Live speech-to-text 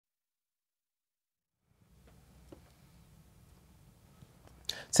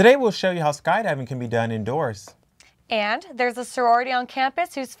Today we'll show you how skydiving can be done indoors. And there's a sorority on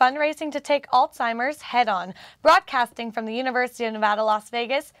campus who's fundraising to take Alzheimer's head-on. Broadcasting from the University of Nevada, Las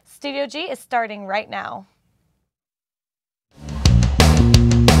Vegas, Studio G is starting right now.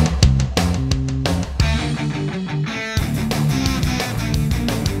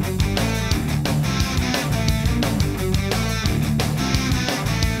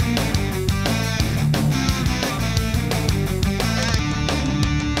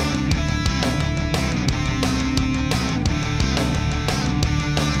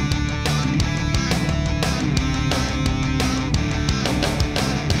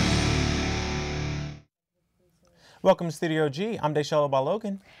 Welcome to Studio G. I'm Deshella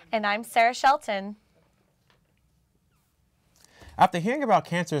Balogan. And I'm Sarah Shelton. After hearing about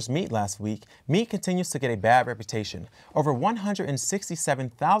cancerous meat last week, meat continues to get a bad reputation. Over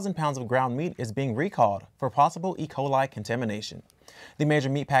 167,000 pounds of ground meat is being recalled for possible E. coli contamination. The major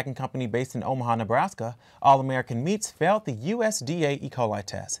meatpacking company based in Omaha, Nebraska, All American Meats, failed the USDA E. coli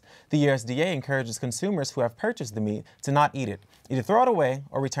test. The USDA encourages consumers who have purchased the meat to not eat it, either throw it away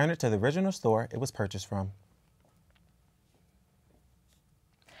or return it to the original store it was purchased from.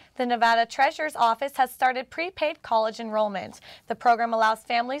 The Nevada Treasurer's Office has started prepaid college enrollment. The program allows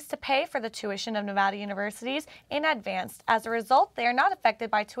families to pay for the tuition of Nevada universities in advance. As a result, they are not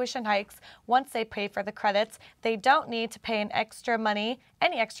affected by tuition hikes. Once they pay for the credits, they don't need to pay any extra money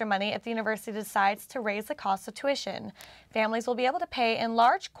if the university decides to raise the cost of tuition. Families will be able to pay in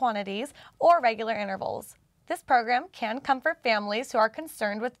large quantities or regular intervals. This program can comfort families who are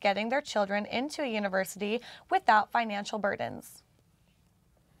concerned with getting their children into a university without financial burdens.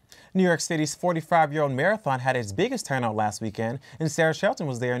 New York City's 45-year-old marathon had its biggest turnout last weekend, and Sarah Shelton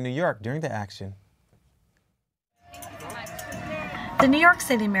was there in New York during the action. The New York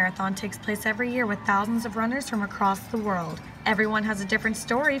City Marathon takes place every year with thousands of runners from across the world. Everyone has a different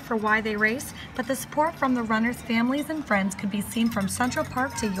story for why they race, but the support from the runners' families and friends could be seen from Central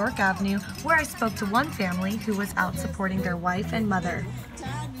Park to York Avenue, where I spoke to one family who was out supporting their wife and mother. What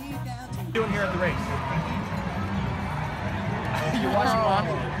are you doing here at the race? You're watching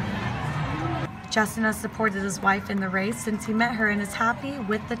Mom? Justin has supported his wife in the race since he met her and is happy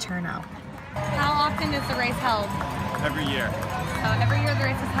with the turnout. How often is the race held? Every year. So every year the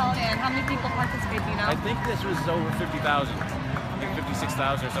race is held, and how many people participate, do you know? I think this was over 50,000. I think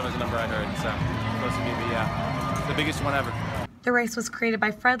 56,000 or something was the number I heard. So supposed to be the biggest one ever. The race was created by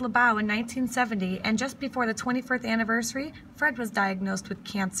Fred LeBow in 1970, and just before the 21st anniversary, Fred was diagnosed with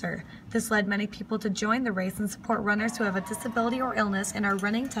cancer. This led many people to join the race and support runners who have a disability or illness and are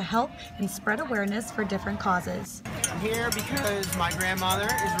running to help and spread awareness for different causes. I'm here because my grandmother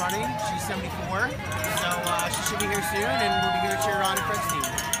is running. She's 74, so she should be here soon, and we'll be here to cheer her on in Fred's team.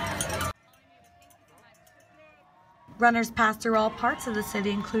 Runners pass through all parts of the city,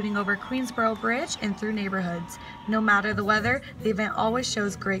 including over Queensboro Bridge and through neighborhoods. No matter the weather, the event always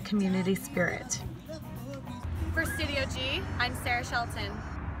shows great community spirit. For Studio G, I'm Sarah Shelton.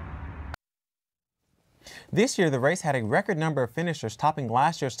 This year, the race had a record number of finishers, topping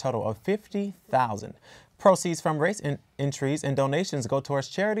last year's total of 50,000. Proceeds from race entries and donations go towards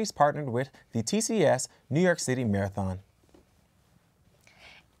charities partnered with the TCS New York City Marathon.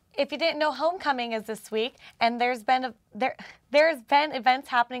 If you didn't know, homecoming is this week, and there's been events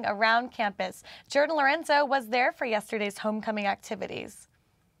happening around campus. Jordan Lorenzo was there for yesterday's homecoming activities.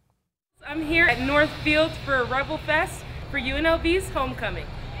 I'm here at Northfield for Rebel Fest for UNLV's homecoming.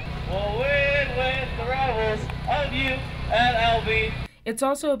 We'll win with the rivals of UNLV. It's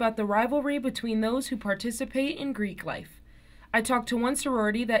also about the rivalry between those who participate in Greek life. I talked to one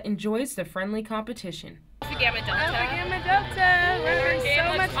sorority that enjoys the friendly competition. Alpha Gamma Delta. Alpha Gamma Delta. We're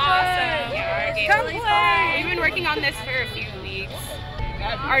so much awesome. fun. Yeah, our game Come really play. fun. We've been working on this for a few weeks.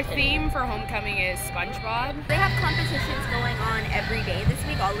 Our theme for homecoming is SpongeBob. They have competitions going on every day this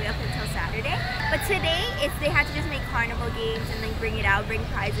week, all the way up until Saturday. But today, they had to just make carnival games and then bring it out, bring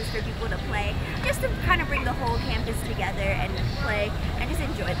prizes for people to play, just to kind of bring the whole campus together and play and just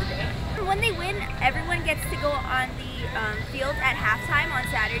enjoy the day. When they win, everyone gets to go on the field at halftime on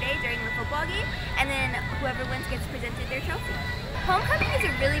Saturday during the football game, and then whoever wins gets presented their trophy. Homecoming is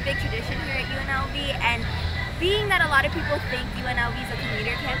a really big tradition here at UNLV, and being that a lot of people think UNLV is a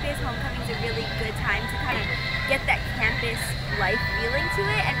commuter campus, homecoming is a really good time to kind of get that campus life feeling to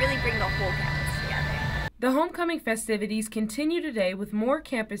it and really bring the whole campus together. The homecoming festivities continue today with more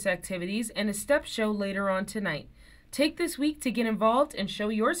campus activities and a step show later on tonight. Take this week to get involved and show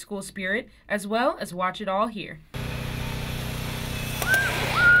your school spirit, as well as watch it all here.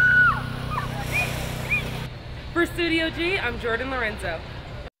 For Studio G, I'm Jordan Lorenzo.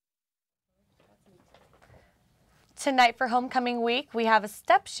 Tonight for Homecoming Week, we have a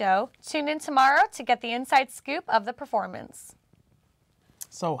step show. Tune in tomorrow to get the inside scoop of the performance.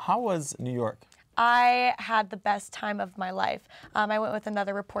 So how was New York? I had the best time of my life. I went with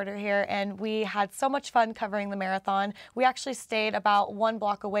another reporter here, and we had so much fun covering the marathon. We actually stayed about 1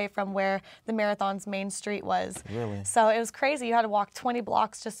 block away from where the marathon's main street was. Really? So it was crazy. You had to walk 20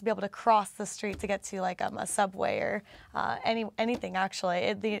 blocks just to be able to cross the street to get to like a subway or anything,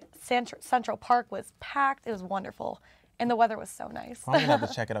 actually. The Central Park was packed. It was wonderful. And the weather was so nice. I'm going to have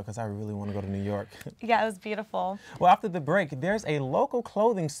to check it out because I really want to go to New York. Yeah, it was beautiful. Well, after the break, there's a local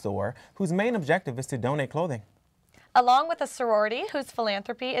clothing store whose main objective is to donate clothing. Along with a sorority whose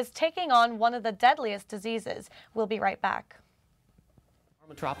philanthropy is taking on one of the deadliest diseases. We'll be right back.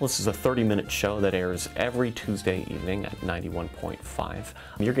 Metropolis is a 30-minute show that airs every Tuesday evening at 91.5.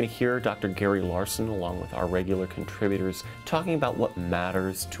 You're going to hear Dr. Gary Larson along with our regular contributors talking about what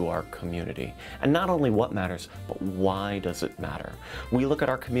matters to our community. And not only what matters, but why does it matter? We look at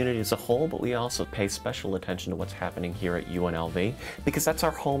our community as a whole, but we also pay special attention to what's happening here at UNLV because that's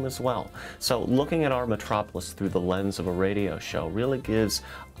our home as well. So looking at our Metropolis through the lens of a radio show really gives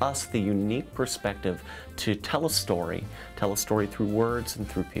us the unique perspective to tell a story through words and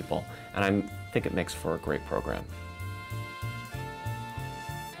through people, and I think it makes for a great program.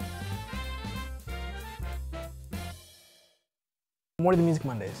 More than Music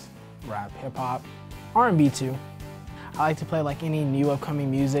Mondays. Rap, hip-hop, R&B too. I like to play like any new upcoming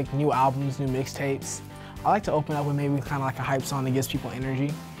music, new albums, new mixtapes. I like to open up with maybe kind of like a hype song that gives people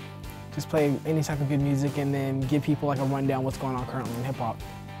energy. Just play any type of good music and then give people like a rundown what's going on currently in hip-hop.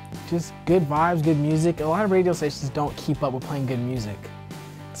 Just good vibes, good music. A lot of radio stations don't keep up with playing good music.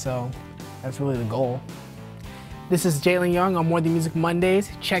 So that's really the goal. This is Jalen Young on More Than Music Mondays.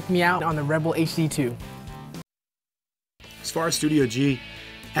 Check me out on the Rebel HD2. As far as Studio G,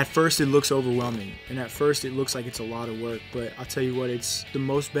 at first it looks overwhelming, and at first it looks like it's a lot of work, but I'll tell you what, it's the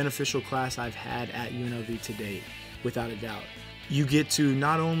most beneficial class I've had at UNLV to date, without a doubt. You get to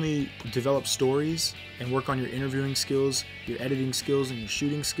not only develop stories and work on your interviewing skills, your editing skills, and your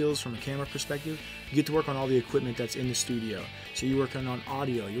shooting skills from a camera perspective, you get to work on all the equipment that's in the studio. So you're working on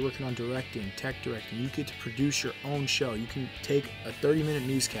audio, you're working on directing, tech directing, you get to produce your own show. You can take a 30-minute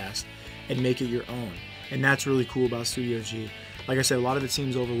newscast and make it your own. And that's really cool about Studio G. Like I said, a lot of it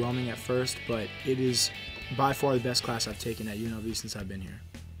seems overwhelming at first, but it is by far the best class I've taken at UNLV since I've been here.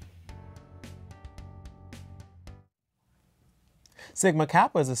 Sigma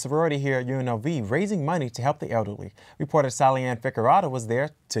Kappa is a sorority here at UNLV raising money to help the elderly. Reporter Sally Ann Ficarata was there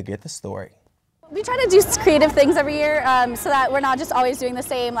to get the story. We try to do creative things every year so that we're not just always doing the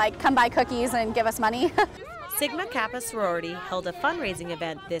same, like come buy cookies and give us money. Sigma Kappa sorority held a fundraising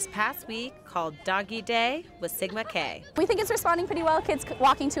event this past week called Doggy Day with Sigma K. We think it's responding pretty well. Kids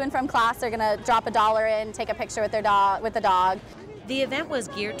walking to and from class are going to drop $1 in, take a picture with their dog, with the dog. The event was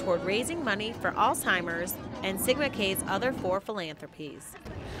geared toward raising money for Alzheimer's and Sigma K's other 4 philanthropies.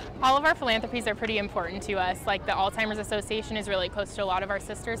 All of our philanthropies are pretty important to us. Like the Alzheimer's Association is really close to a lot of our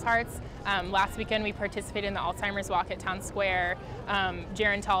sisters' hearts. Last weekend we participated in the Alzheimer's Walk at Town Square.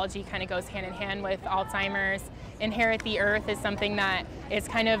 Gerontology kind of goes hand in hand with Alzheimer's. Inherit the Earth is something that is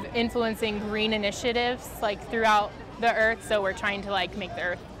kind of influencing green initiatives like throughout the Earth, so we're trying to like make the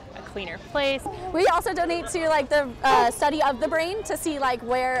Earth a cleaner place. We also donate to like the study of the brain to see like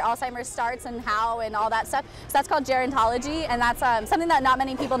where Alzheimer's starts and how and all that stuff. So that's called gerontology, and that's something that not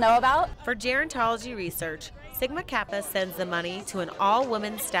many people know about. For gerontology research, Sigma Kappa sends the money to an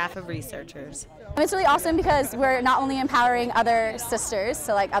all-women staff of researchers. It's really awesome because we're not only empowering other sisters,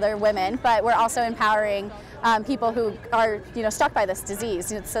 so like other women, but we're also empowering people who are struck by this disease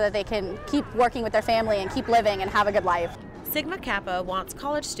so that they can keep working with their family and keep living and have a good life. Sigma Kappa wants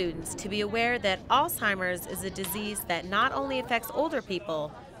college students to be aware that Alzheimer's is a disease that not only affects older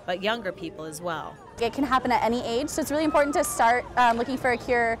people, but younger people as well. It can happen at any age, so it's really important to start looking for a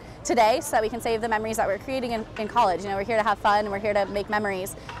cure today so that we can save the memories that we're creating in college. We're here to have fun and we're here to make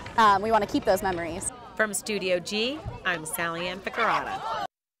memories. We want to keep those memories. From Studio G, I'm Sally Ann Ficarata.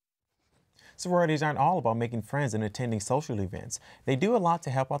 Sororities aren't all about making friends and attending social events. They do a lot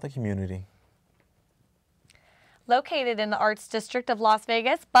to help out the community. Located in the Arts District of Las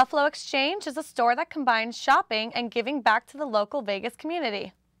Vegas, Buffalo Exchange is a store that combines shopping and giving back to the local Vegas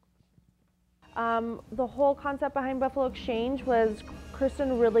community. The whole concept behind Buffalo Exchange was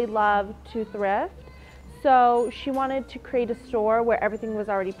Kristen really loved to thrift, so she wanted to create a store where everything was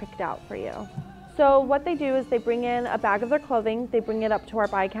already picked out for you. So what they do is they bring in a bag of their clothing, they bring it up to our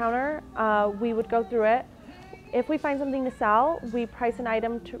buy counter, we would go through it. If we find something to sell, we price an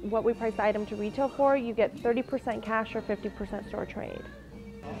item to what we price the item to retail for. You get 30% cash or 50% store trade.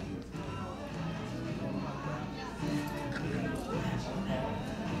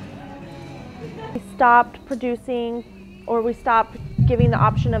 stopped producing, or we stopped giving the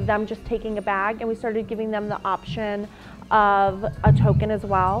option of them just taking a bag, and we started giving them the option of a token as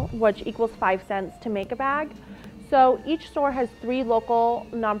well, which equals 5 cents to make a bag. So each store has 3 local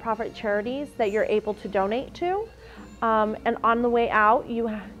nonprofit charities that you're able to donate to. And on the way out, you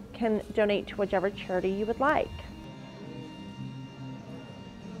can donate to whichever charity you would like.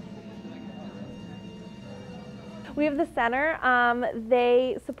 We have the center.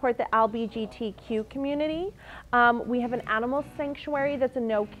 They support the LGBTQ community. We have an animal sanctuary that's a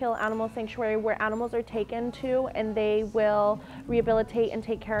no-kill animal sanctuary where animals are taken to and they will rehabilitate and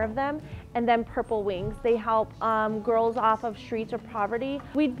take care of them. And then Purple Wings, they help girls off of streets or poverty.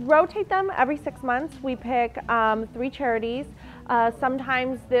 We rotate them every 6 months. We pick 3 charities.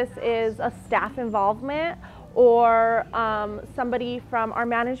 Sometimes this is a staff involvement, or somebody from our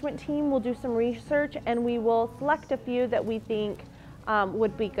management team will do some research and we will select a few that we think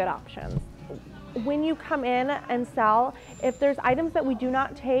would be good options. When you come in and sell, if there's items that we do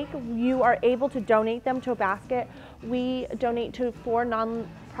not take, you are able to donate them to a basket. We donate to 4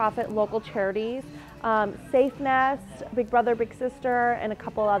 nonprofit local charities, Safe Nest, Big Brother, Big Sister, and a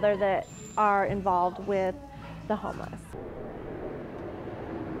couple other that are involved with the homeless.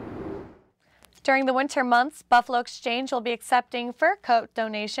 During the winter months, Buffalo Exchange will be accepting fur coat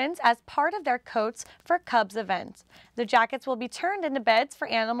donations as part of their Coats for Cubs event. The jackets will be turned into beds for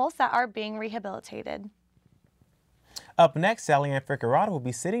animals that are being rehabilitated. Up next, Sally Ann Frickerata will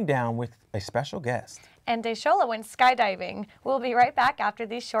be sitting down with a special guest. And Deshola went skydiving. We'll be right back after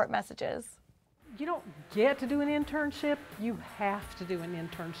these short messages. You don't get to do an internship, you have to do an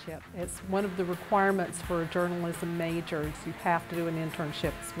internship. It's one of the requirements for a journalism major is you have to do an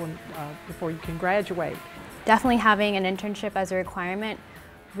internship before you can graduate. Definitely having an internship as a requirement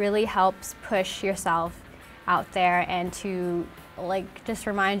really helps push yourself out there and to just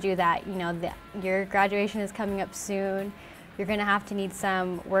remind you that your graduation is coming up soon. You're going to have to need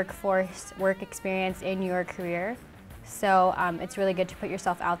some work experience in your career. So it's really good to put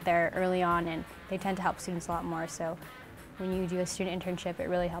yourself out there early on, and they tend to help students a lot more. So when you do a student internship, it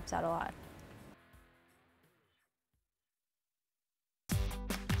really helps out a lot.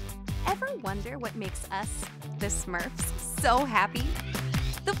 Ever wonder what makes us, the Smurfs, so happy?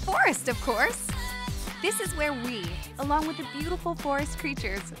 The forest, of course. This is where we, along with the beautiful forest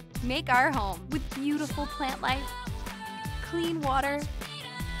creatures, make our home with beautiful plant life, clean water,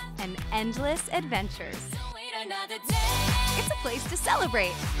 and endless adventures. It's a place to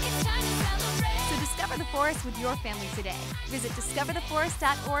celebrate. So discover the forest with your family today. Visit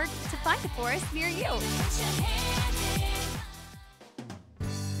discovertheforest.org to find a forest near you.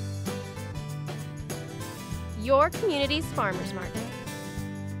 Your community's farmers market.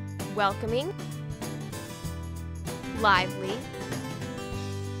 Welcoming, lively,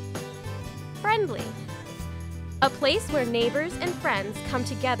 friendly. A place where neighbors and friends come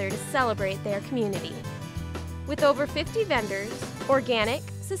together to celebrate their community. With over 50 vendors, organic,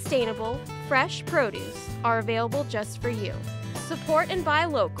 sustainable, fresh produce are available just for you. Support and buy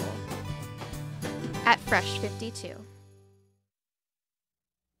local at Fresh 52.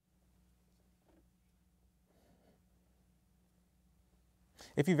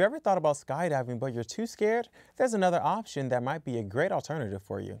 If you've ever thought about skydiving but you're too scared, there's another option that might be a great alternative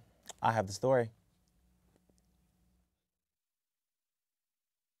for you. I have the story.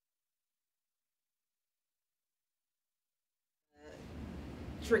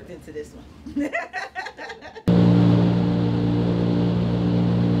 Tricked into this one.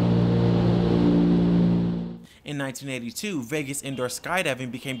 In 1982, Vegas Indoor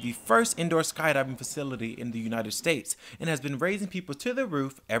Skydiving became the first indoor skydiving facility in the United States and has been raising people to the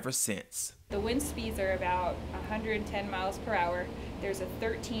roof ever since. The wind speeds are about 110 miles per hour. There's a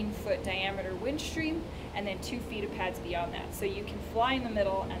 13-foot diameter wind stream and then 2 feet of pads beyond that. So you can fly in the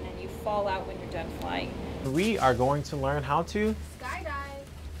middle and then you fall out when you're done flying. We are going to learn how to skydive.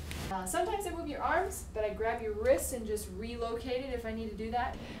 Sometimes I move your arms, but I grab your wrists and just relocate it if I need to do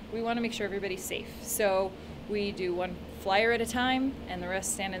that. We want to make sure everybody's safe. So we do one flyer at a time and the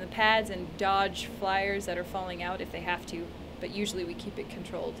rest stand in the pads and dodge flyers that are falling out if they have to. But usually we keep it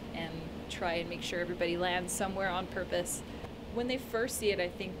controlled and try and make sure everybody lands somewhere on purpose. When they first see it, I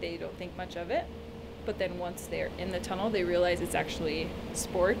think they don't think much of it. But then once they're in the tunnel, they realize it's actually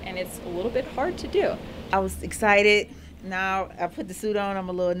sport and it's a little bit hard to do. I was excited. Now I put the suit on, I'm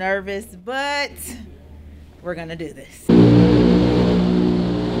a little nervous, but we're gonna do this.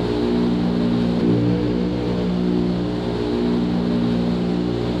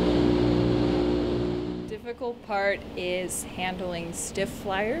 Difficult part is handling stiff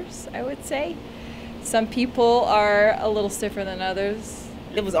flyers, I would say. Some people are a little stiffer than others.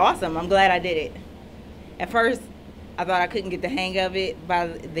 It was awesome. I'm glad I did it. At first, I thought I couldn't get the hang of it. By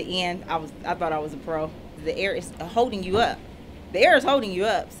the end, I thought I was a pro. The air is holding you up. The air is holding you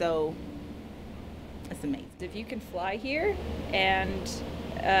up, so it's amazing. If you can fly here and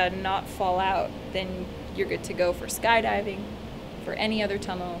not fall out, then you're good to go for skydiving. For any other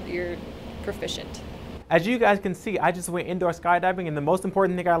tunnel, you're proficient. As you guys can see, I just went indoor skydiving, and the most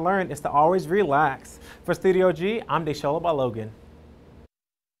important thing I learned is to always relax. For Studio G, I'm Deshola Balogan.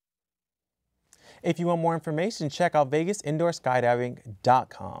 If you want more information, check out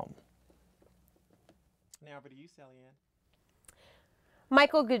VegasIndoorSkydiving.com. Now over to you, Sally-Ann.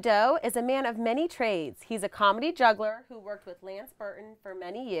 Michael Goudot is a man of many trades. He's a comedy juggler who worked with Lance Burton for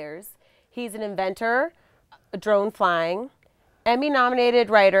many years. He's an inventor, drone flying,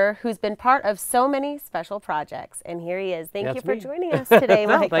 Emmy-nominated writer who's been part of so many special projects. And here he is. Thank you for joining us today,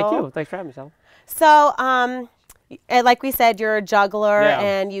 Michael. Thank you. Thanks for having me, Sal. So, like we said, you're a juggler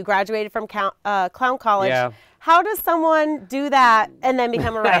and you graduated from Clown College. Yeah. How does someone do that and then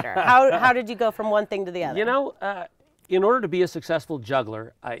become a writer? How did you go from one thing to the other? You know, in order to be a successful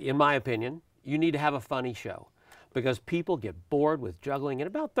juggler, in my opinion, you need to have a funny show. Because people get bored with juggling in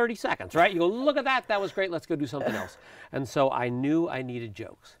about 30 seconds, right? You go, look at that, that was great, let's go do something else. And so I knew I needed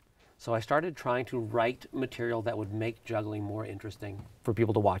jokes. So I started trying to write material that would make juggling more interesting for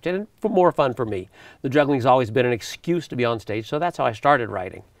people to watch and for more fun for me. The juggling's always been an excuse to be on stage, so that's how I started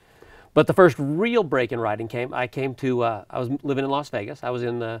writing. But the first real break in writing I was living in Las Vegas. I was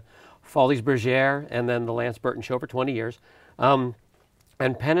in the Folies Bergère and then the Lance Burton show for 20 years. And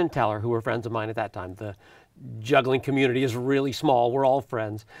Penn and Teller, who were friends of mine at that time, the juggling community is really small. We're all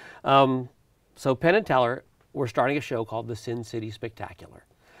friends. So Penn and Teller were starting a show called the Sin City Spectacular,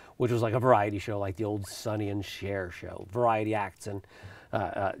 which was like a variety show, like the old Sonny and Cher show. Variety acts and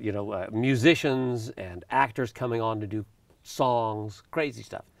musicians and actors coming on to do songs, crazy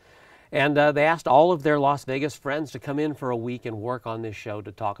stuff. And they asked all of their Las Vegas friends to come in for a week and work on this show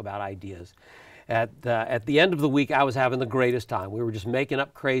to talk about ideas. At the end of the week, I was having the greatest time. We were just making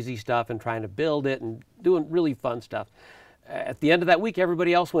up crazy stuff and trying to build it and doing really fun stuff. At the end of that week,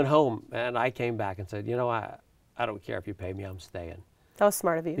 everybody else went home, and I came back and said, you know, I don't care if you pay me, I'm staying. That was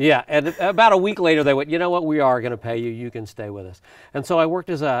smart of you. Yeah, and about a week later, they went, you know what, we are going to pay you, you can stay with us. And so I worked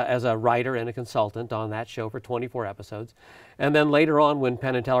as a writer and a consultant on that show for 24 episodes. And then later on, when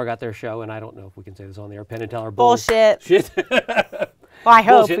Penn and Teller got their show, and I don't know if we can say this on the air, Penn and Teller bullshit. Shit. Well, I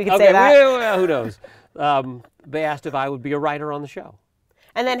hope Bullshit. we can say that. Well, who knows? They asked if I would be a writer on the show.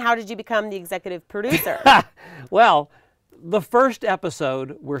 And then how did you become the executive producer? Well, the first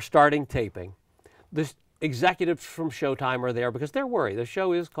episode, we're starting taping. The executives from Showtime are there because they're worried. The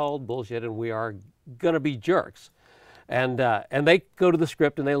show is called Bullshit and we are going to be jerks. And they go to the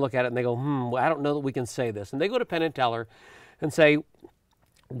script and they look at it and they go, I don't know that we can say this. And they go to Penn and Teller and say,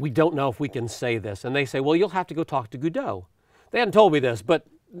 we don't know if we can say this. And they say, well, you'll have to go talk to Goudot. They hadn't told me this, but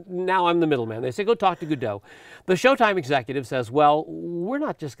now I'm the middleman. They say, go talk to Goudot. The Showtime executive says, well, we're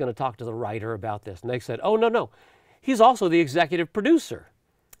not just going to talk to the writer about this. And they said, oh, no. He's also the executive producer.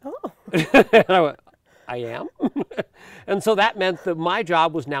 Oh. And I went, I am? And so that meant that my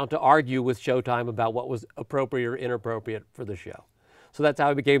job was now to argue with Showtime about what was appropriate or inappropriate for the show. So that's how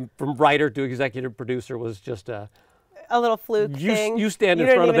I became from writer to executive producer, was just a little fluke thing. You stand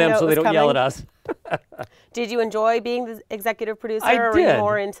in front of them so they don't yell at us. Did you enjoy being the executive producer? I or did. Were you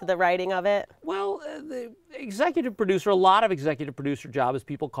more into the writing of it? Well, the executive producer, a lot of executive producer job is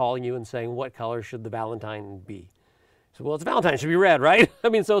people calling you and saying, what color should the Valentine be? So, well, it's Valentine, it should be red, right? I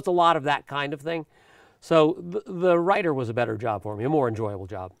mean, so it's a lot of that kind of thing. So the writer was a better job for me, a more enjoyable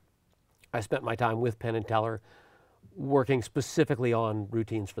job. I spent my time with Penn and Teller working specifically on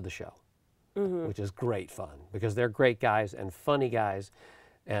routines for the show, which is great fun because they're great guys and funny guys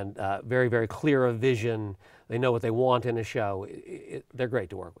and very, very clear of vision. They know what they want in a show. They're great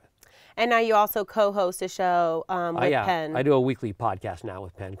to work with. And now you also co-host a show with Penn. I do a weekly podcast now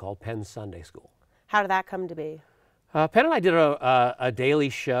with Penn called Penn's Sunday School. How did that come to be? Penn and I did a daily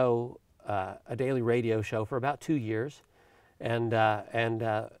show, a daily radio show for about 2 years. And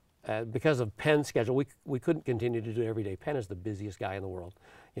because of Penn's schedule, we couldn't continue to do it every day. Penn is the busiest guy in the world.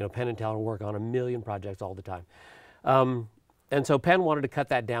 You know, Penn and Teller work on 1 million projects all the time. And so Penn wanted to cut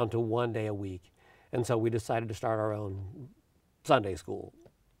that down to 1 day a week. And so we decided to start our own Sunday school.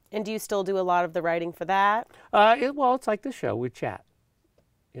 And do you still do a lot of the writing for that? Well, it's like this show. We chat.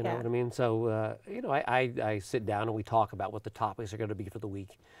 You know what I mean? So, you know, I sit down and we talk about what the topics are going to be for the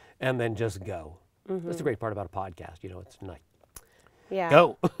week and then just go. That's the great part about a podcast. You know, it's nice. Yeah.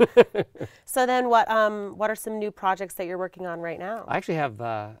 Go. So then what are some new projects that you're working on right now? I actually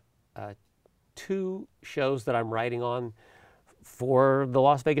have 2 shows that I'm writing on for the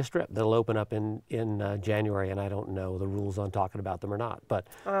Las Vegas Strip that'll open up in January, and I don't know the rules on talking about them or not, but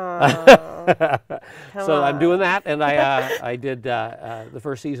so I'm doing that, and I did the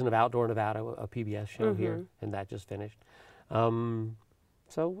first season of Outdoor Nevada, a PBS show here, and that just finished.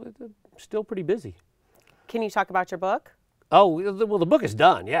 So still pretty busy. Can you talk about your book? Oh, well, the book is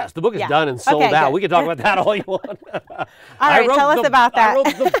done. Yes, the book is Yeah. done and sold Okay, out. good. We can talk about that all you want. All right, tell us about that. I wrote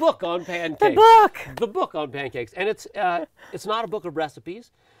the book on pancakes. The book. The book on pancakes, and it's not a book of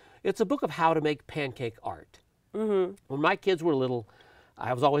recipes. It's a book of how to make pancake art. When my kids were little,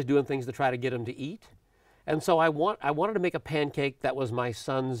 I was always doing things to try to get them to eat, and so I wanted to make a pancake that was my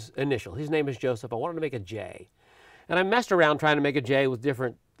son's initial. His name is Joseph. I wanted to make a J, and I messed around trying to make a J with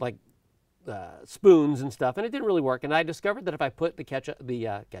different spoons and stuff, and it didn't really work. And I discovered that if I put the ketchup,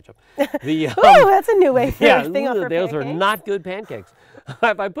 oh, that's a new way for thing for those are pancakes. not good pancakes.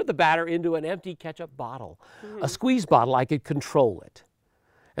 If I put the batter into an empty ketchup bottle, a squeeze bottle, I could control it.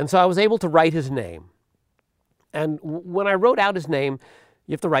 And so I was able to write his name. And when I wrote out his name,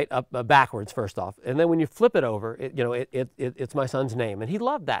 you have to write up backwards first off, and then when you flip it over, it's my son's name, and he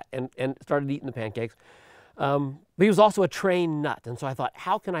loved that and started eating the pancakes. But he was also a train nut, and so I thought,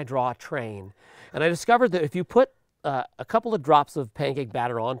 how can I draw a train? And I discovered that if you put a couple of drops of pancake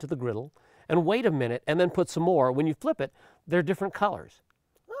batter onto the griddle and wait a minute and then put some more, when you flip it, they're different colors.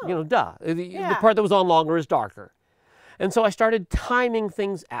 Oh. You know, duh. The part that was on longer is darker. And so I started timing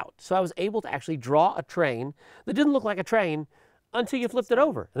things out. So I was able to actually draw a train that didn't look like a train until you flipped it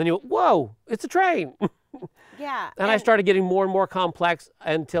over. And then you go, whoa, it's a train. Yeah. And I started getting more and more complex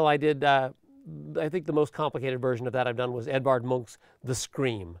until I did... I think the most complicated version of that I've done was Edvard Munch's The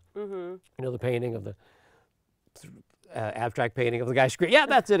Scream. You know, the painting of the abstract painting of the guy screaming. Yeah,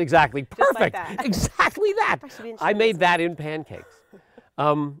 that's it, exactly. Perfect. Like Exactly that. I made that in pancakes.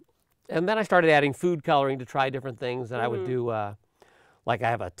 And then I started adding food coloring to try different things, and I would do, like I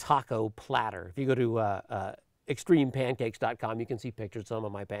have a taco platter. If you go to extremepancakes.com, you can see pictures of some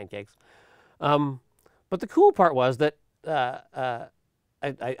of my pancakes. But the cool part was that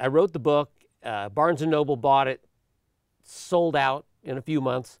I wrote the book. Barnes & Noble bought it, sold out in a few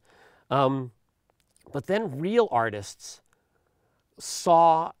months. But then real artists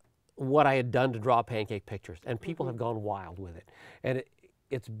saw what I had done to draw pancake pictures, and people have gone wild with it. And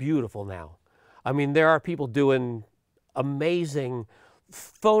it's beautiful now. I mean, there are people doing amazing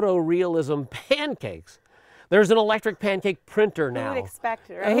photorealism pancakes. There's an electric pancake printer now. Who would expect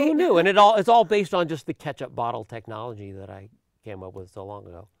it, right? Who knew? And it's all based on just the ketchup bottle technology that I came up with so long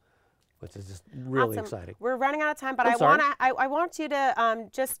ago, which is just really exciting. We're running out of time, but I want you to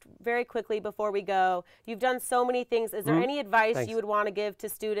just very quickly before we go, you've done so many things. Is there any advice you would want to give to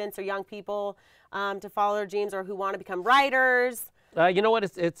students or young people to follow their dreams or who want to become writers? You know what?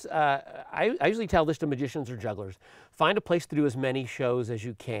 I usually tell this to magicians or jugglers. Find a place to do as many shows as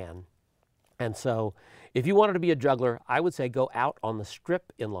you can. And so if you wanted to be a juggler, I would say go out on the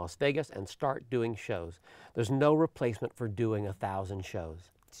Strip in Las Vegas and start doing shows. There's no replacement for doing 1,000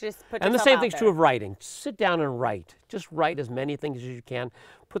 shows. Just put and the yourself same out thing's there. true of writing. Sit down and write. Just write as many things as you can.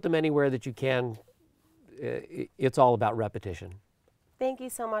 Put them anywhere that you can. It's all about repetition. Thank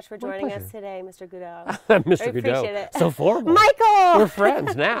you so much for joining us today, Mr. Goudeau. Mr. I Goudeau. appreciate it. So formal. Michael! We're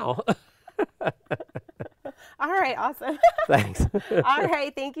friends now. All right, awesome. Thanks. All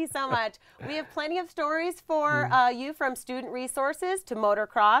right, thank you so much. We have plenty of stories for you, from student resources to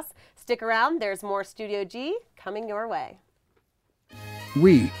motocross. Stick around, there's more Studio G coming your way.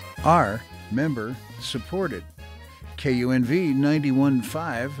 We are member supported. KUNV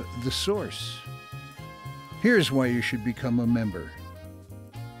 91.5, The Source. Here's why you should become a member.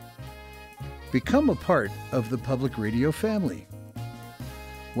 Become a part of the public radio family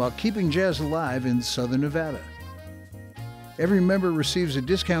while keeping jazz alive in Southern Nevada. Every member receives a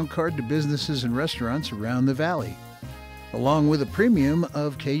discount card to businesses and restaurants around the valley, along with a premium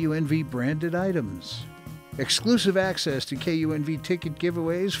of KUNV branded items. Exclusive access to KUNV ticket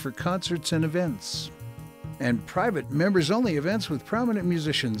giveaways for concerts and events. And private members-only events with prominent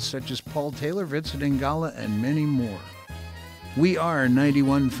musicians such as Paul Taylor, Vincent Ingala, and many more. We are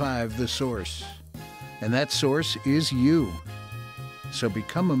 91.5 The Source, and that source is you. So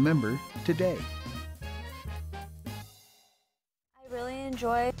become a member today. I really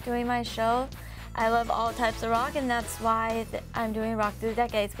enjoy doing my show. I love all types of rock, and that's why I'm doing Rock Through the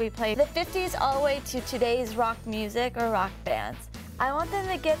Decades. We play the 50s all the way to today's rock music or rock bands. I want them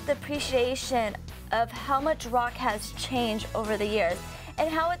to get the appreciation of how much rock has changed over the years and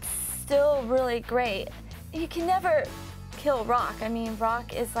how it's still really great. You can never kill rock. I mean,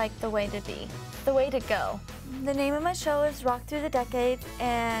 rock is like the way to be, the way to go. The name of my show is Rock Through the Decades,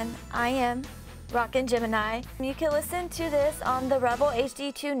 and I am Rockin' Gemini. You can listen to this on the Rebel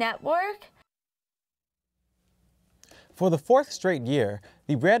HD2 network. For the 4th straight year,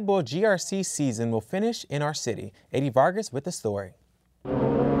 the Red Bull GRC season will finish in our city. Eddie Vargas with the story.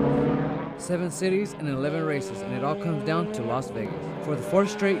 7 cities and 11 races, and it all comes down to Las Vegas. For the 4th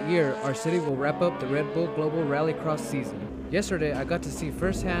straight year, our city will wrap up the Red Bull Global Rallycross season. Yesterday, I got to see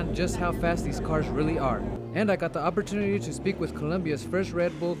firsthand just how fast these cars really are, and I got the opportunity to speak with Colombia's first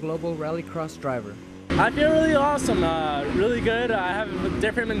Red Bull Global Rallycross driver. I feel really awesome, really good. I have a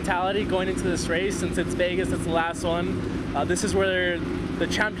different mentality going into this race since it's Vegas, it's the last one. This is where the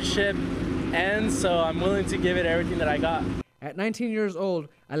championship ends, so I'm willing to give it everything that I got. At 19 years old,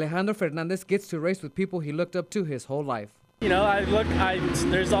 Alejandro Fernandez gets to race with people he looked up to his whole life. You know,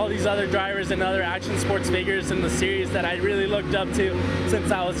 there's all these other drivers and other action sports figures in the series that I really looked up to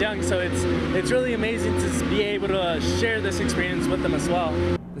since I was young, so it's really amazing to be able to share this experience with them as well.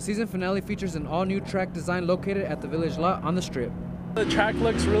 The season finale features an all-new track design located at the Village Lot on the Strip. The track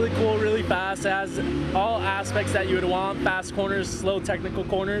looks really cool, really fast. It has all aspects that you would want, fast corners, slow technical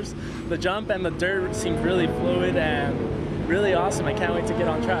corners. The jump and the dirt seems really fluid and really awesome. I can't wait to get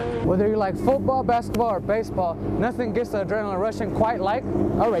on track. Whether you like football, basketball, or baseball, nothing gets the adrenaline rushing quite like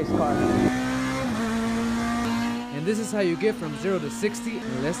a race car. And this is how you get from 0 to 60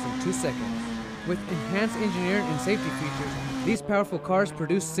 in less than 2 seconds. With enhanced engineering and safety features, these powerful cars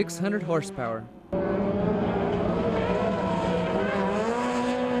produce 600 horsepower.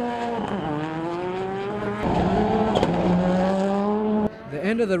 The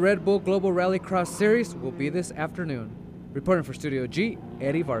end of the Red Bull Global Rallycross Series will be this afternoon. Reporting for Studio G,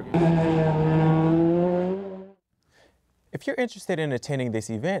 Eddie Vargas. If you're interested in attending this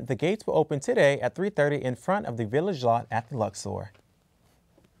event, the gates will open today at 3:30 in front of the Village Lot at the Luxor.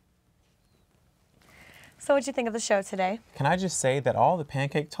 So what'd you think of the show today? Can I just say that all the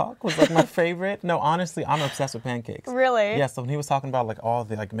pancake talk was like my favorite? No, honestly, I'm obsessed with pancakes. Really? Yeah, so when he was talking about like all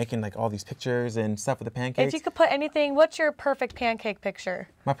the, making like all these pictures and stuff with the pancakes. If you could put anything, what's your perfect pancake picture?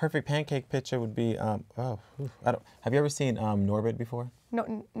 My perfect pancake picture would be, have you ever seen Norbit before?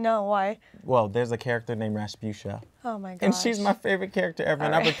 No, why? Well, there's a character named Rasputia. Oh my gosh. And she's my favorite character ever,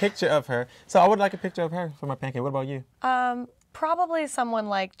 and I have a picture of her. So I would like a picture of her for my pancake. What about you? Probably someone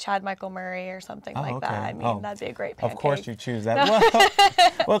like Chad Michael Murray or something like that. I mean, that'd be a great pancake. Of course you choose that.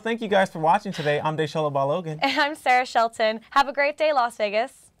 Well, thank you guys for watching today. I'm Deshola Balogan. And I'm Sarah Shelton. Have a great day, Las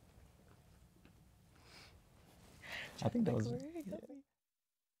Vegas. I think that was...